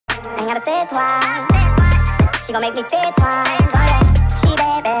le fais toi. She gon' make me fit twice. Oh yeah. She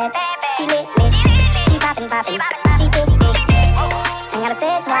bad, bad. She lit, lit. She poppin', poppin'. She thick, thick. Ain't gotta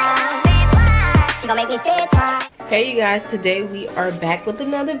fit twice. She gon' make me fit twice. Hey you guys, today we are back with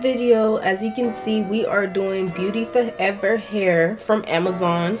another video. As you can see, we are doing Beautyforeverhair from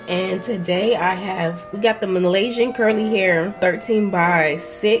Amazon, and today we got the Malaysian curly hair 13 by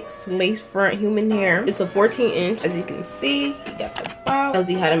 6 lace front human hair. It's a 14 inch. As you can see, you got the bob, tells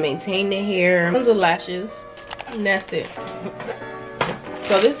you how to maintain the hair, tons of lashes, and that's it.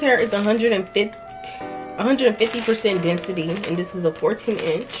 So this hair is 150% density, and this is a 14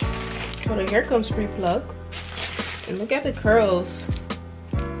 inch. So the hair comes pre-plucked. And look at the curls.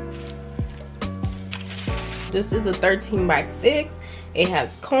 This is a 13 by 6. It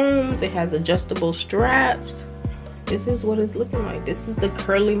has combs, it has adjustable straps. This is what it's looking like. This is the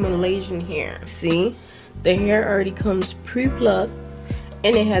curly Malaysian hair. See, the hair already comes pre-plucked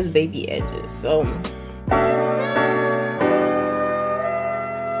and it has baby edges. So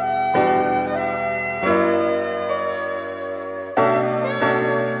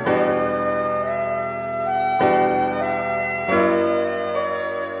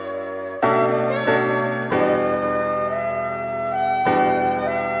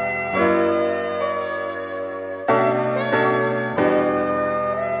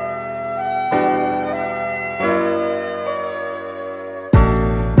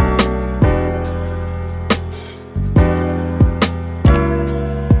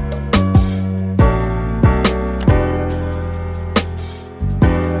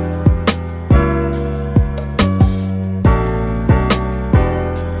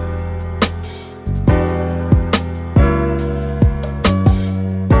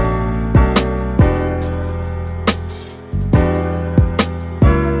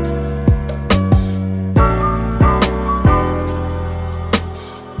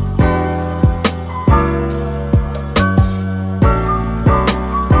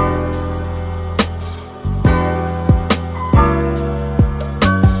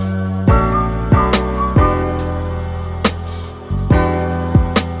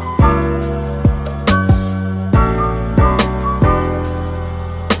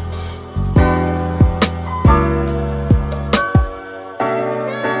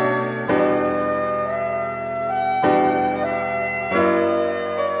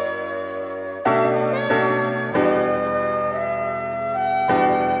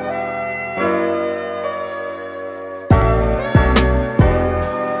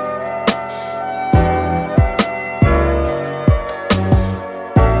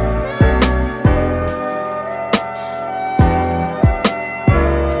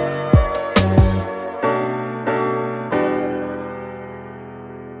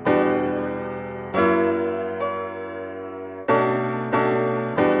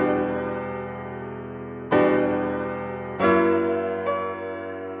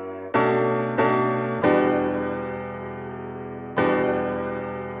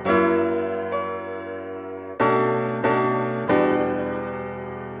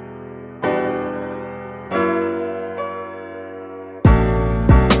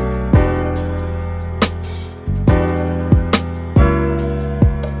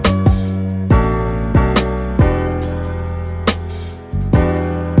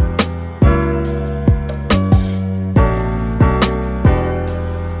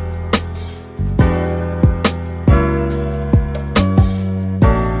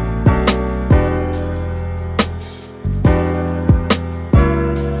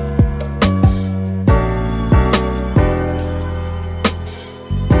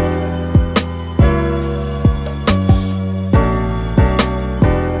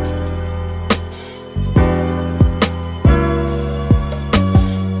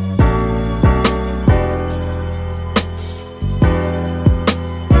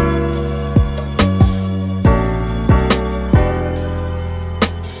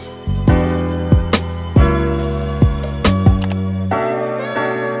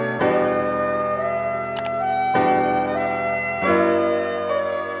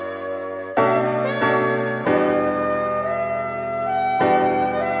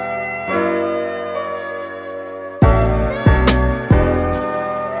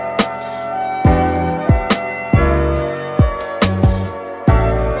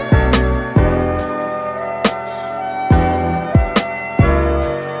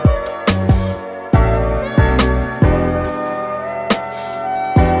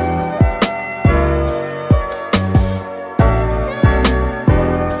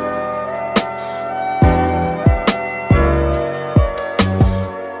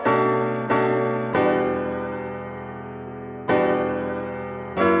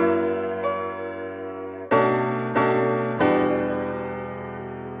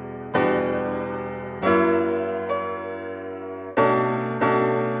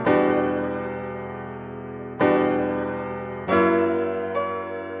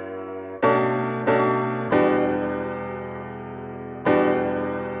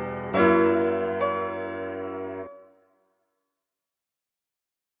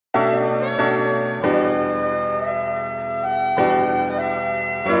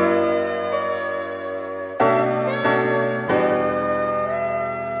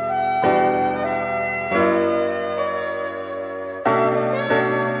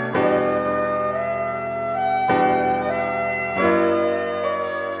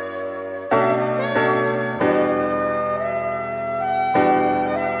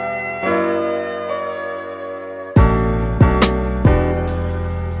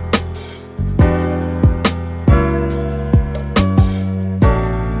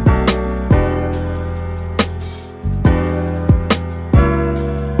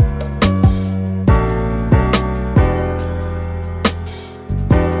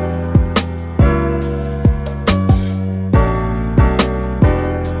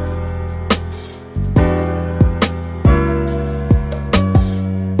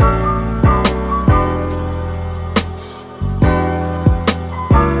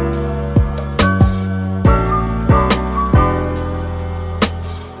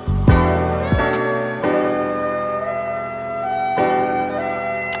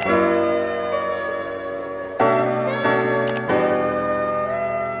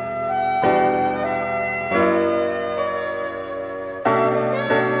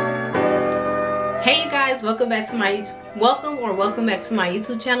guys, welcome back to my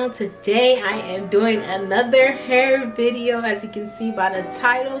YouTube channel. Today I am doing another hair video. As you can see by the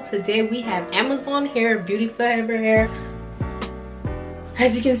title, today we have Amazon hair, Beautyforeverhair.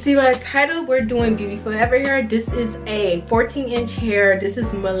 As you can see by the title, we're doing Beautyforeverhair. This is a 14-inch hair. This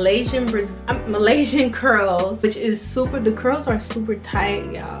is Malaysian curls, which is the curls are super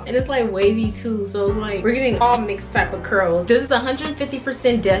tight, y'all. And it's like wavy too, so it's like we're getting all mixed type of curls. This is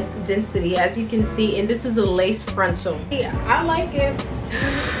 150% density, as you can see, and this is a lace frontal. Yeah, I like it.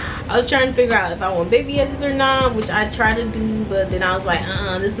 I was trying to figure out if I want baby edges or not, which I tried to do, but then I was like,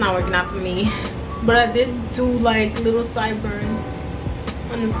 this is not working out for me. But I did do like little sideburns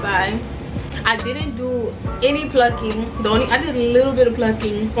on the side. I didn't do any plucking. I did a little bit of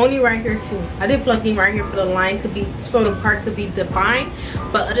plucking only right here too. I did plucking right here for the line could be, so the part could be defined,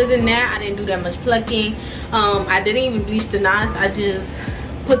 but other than that I didn't do that much plucking. I didn't even bleach the knots. I just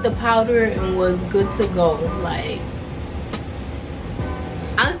put the powder and was good to go. Like,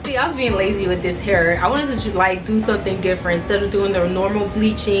 honestly, I was being lazy with this hair. I wanted to like do something different instead of doing the normal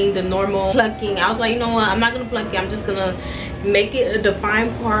bleaching, the normal plucking. I was like, you know what, I'm not gonna pluck it. I'm just gonna make it a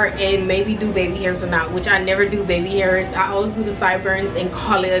defined part and maybe do baby hairs or not, which I never do baby hairs. I always do the sideburns and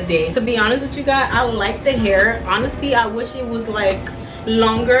call it a day. To be honest with you guys, I like the hair. Honestly, I wish it was like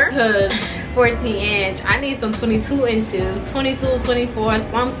longer, because 14-inch, I need some 22 inches, 22, 24,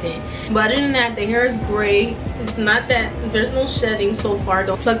 something. But other than that, the hair is great. It's not that there's no shedding so far,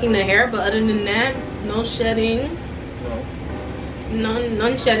 though, plucking the hair, but other than that, no shedding,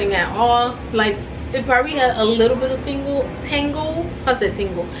 none shedding at all. Like, it probably had a little bit of tangle, but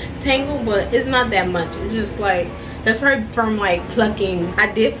it's not that much. It's just like, that's probably from like plucking. I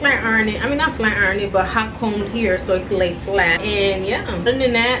did flat iron it. I mean, not flat iron it, but hot combed here so it could lay flat. And yeah, other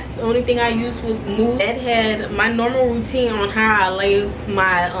than that, the only thing I used was mousse. That had my normal routine on how I lay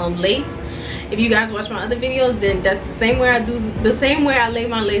my lace. If you guys watch my other videos, then that's the same way I do. The same way I lay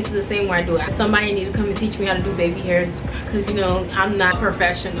my lace is the same way I do it. Somebody need to come and teach me how to do baby hairs, because you know I'm not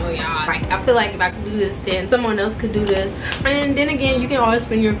professional, y'all. Like, I feel like if I could do this, then someone else could do this. And then again, you can always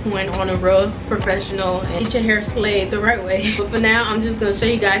spend your coin on a real professional and get your hair slayed the right way. But for now, I'm just gonna show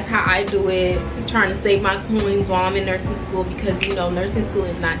you guys how I do it. I'm trying to save my coins while I'm in nursing school, because you know nursing school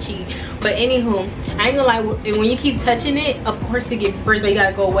is not cheap. But anywho, I ain't gonna lie, when you keep touching it, of course it gets frizzy. You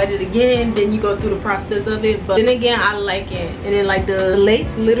gotta go wet it again, then you go through the process of it. But then again, I like it. And then like the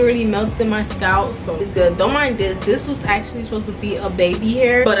lace literally melts in my scalp, so it's good. Don't mind this. This was actually supposed to be a baby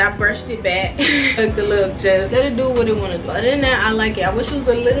hair, but I brushed it back. Like the little just let it do what it want to do. Other than that, I like it. I wish it was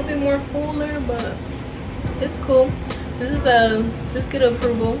a little bit more fuller, but it's cool. This is a just get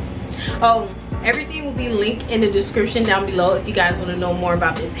approval. Oh, everything will be linked in the description down below if you guys want to know more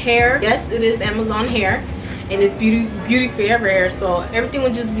about this hair. Yes, it is Amazon hair, and it's Beautyforeverhair, so everything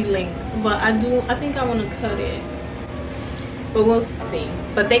will just be linked. But I think I want to cut it, but we'll see.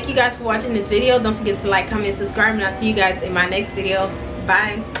 But thank you guys for watching this video. Don't forget to like, comment, subscribe, and I'll see you guys in my next video.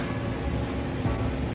 Bye.